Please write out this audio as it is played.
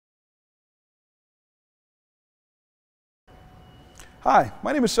Hi,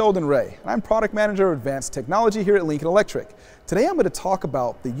 my name is Sheldon Ray, and I'm Product Manager of Advanced Technology here at Lincoln Electric. Today I'm going to talk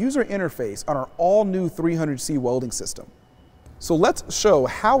about the user interface on our all-new 300C welding system. So let's show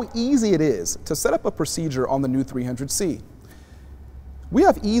how easy it is to set up a procedure on the new 300C. We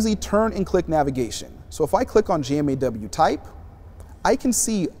have easy turn and click navigation. So if I click on GMAW type, I can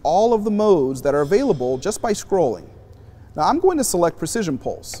see all of the modes that are available just by scrolling. Now I'm going to select Precision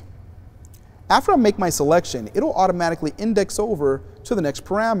Pulse. After I make my selection, it'll automatically index over to the next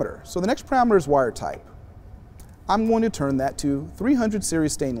parameter. So the next parameter is wire type. I'm going to turn that to 300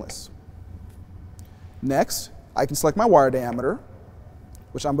 series stainless. Next, I can select my wire diameter,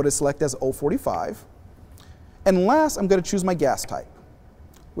 which I'm going to select as 045. And last, I'm going to choose my gas type,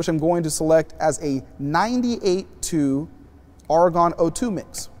 which I'm going to select as a 98-2 argon O2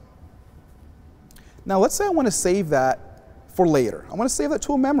 mix. Now let's say I want to save that for later. I want to save that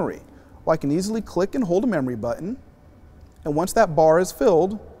to a memory. Well, I can easily click and hold a memory button, and once that bar is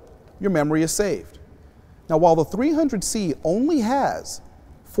filled, your memory is saved. Now while the 300C only has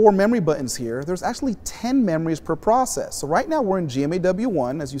 4 memory buttons here, there's actually 10 memories per process. So right now we're in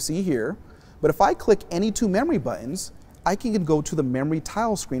GMAW1, as you see here, but if I click any 2 memory buttons, I can go to the memory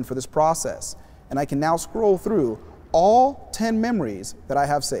tile screen for this process, and I can now scroll through all 10 memories that I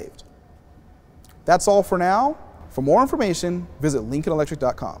have saved. That's all for now. For more information, visit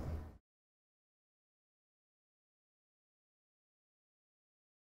lincolnelectric.com.